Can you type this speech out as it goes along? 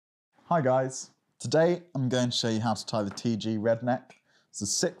Hi guys, today I'm going to show you how to tie the TG Red Neck. It's the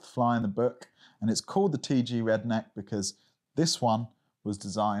 6th fly in the book and it's called the TG Red Neck because this one was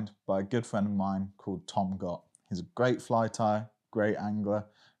designed by a good friend of mine called Tom Gott. He's a great fly tyer, great angler,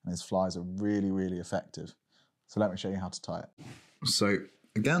 and his flies are really effective. So let me show you how to tie it. So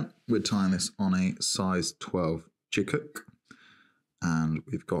again, we're tying this on a size 12 jig hook and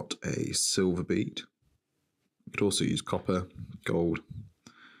we've got a silver bead. You could also use copper, gold,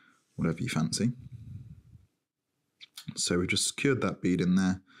 whatever you fancy. So we just secured that bead in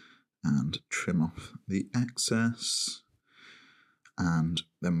there and trim off the excess. And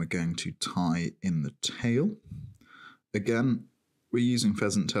then we're going to tie in the tail. Again, we're using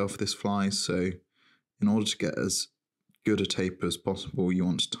pheasant tail for this fly, so in order to get as good a taper as possible, you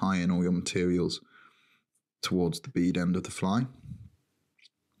want to tie in all your materials towards the bead end of the fly.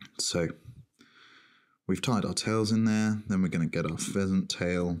 So we've tied our tails in there, then we're going to get our pheasant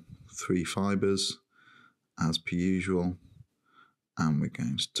tail 3 fibres as per usual, and we're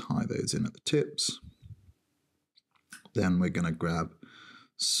going to tie those in at the tips. Then we're going to grab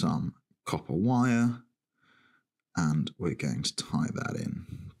some copper wire and we're going to tie that in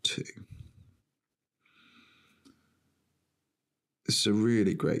too. This is a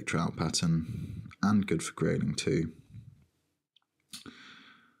really great trout pattern and good for grayling too,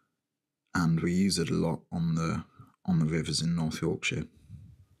 and we use it a lot on the rivers in North Yorkshire.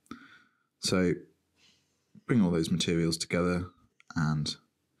 So bring all those materials together and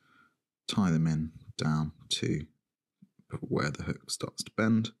tie them in down to where the hook starts to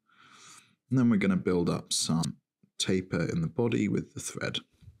bend. And then we're going to build up some taper in the body with the thread.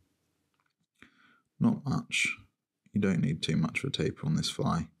 Not much. You don't need too much of a taper on this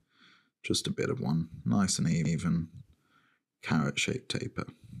fly. Just a bit of one. Nice and even carrot-shaped taper.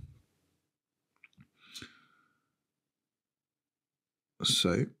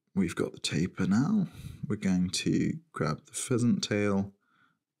 So we've got the taper now. We're going to grab the pheasant tail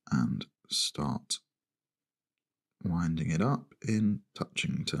and start winding it up in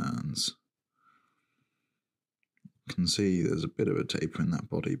touching turns. You can see there's a bit of a taper in that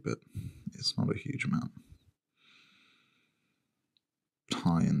body, but it's not a huge amount.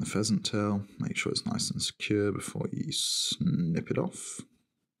 Tie in the pheasant tail, make sure it's nice and secure before you snip it off.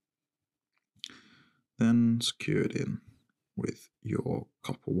 Then secure it in with your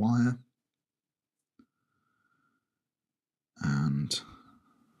copper wire and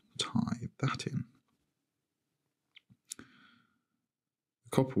tie that in. The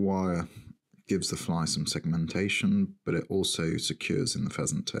copper wire gives the fly some segmentation, but it also secures in the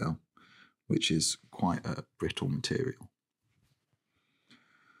pheasant tail, which is quite a brittle material.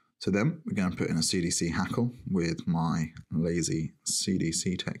 So then we're going to put in a CDC hackle with my lazy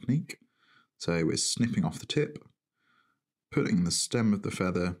CDC technique. So we're snipping off the tip, putting the stem of the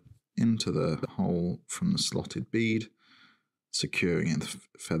feather into the hole from the slotted bead, securing the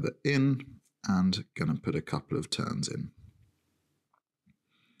feather in, and going to put a couple of turns in.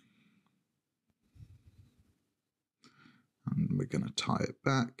 And we're going to tie it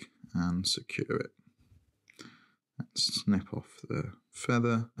back and secure it. Let's snip off the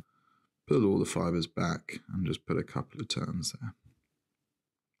feather, pull all the fibres back and just put a couple of turns there.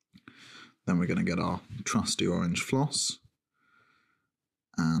 Then we're going to get our trusty orange floss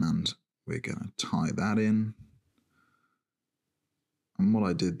and we're going to tie that in. And what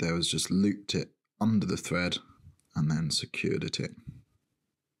I did there was just looped it under the thread and then secured it in.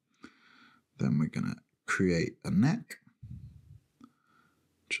 Then we're going to create a neck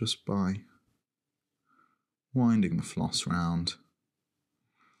just by winding the floss round,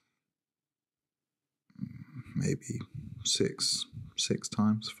 maybe 5 or 6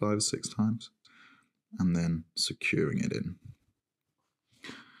 times, and then securing it in.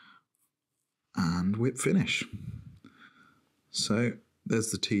 And whip finish. So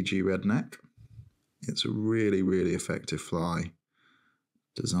there's the TG Red Neck. It's a really effective fly,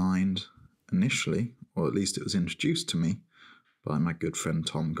 designed initially, or at least it was introduced to me, by my good friend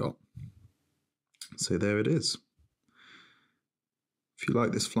Tom Gott. So there it is. If you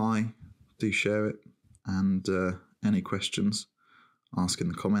like this fly, do share it, and any questions, ask in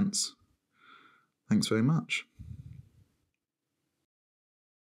the comments. Thanks very much.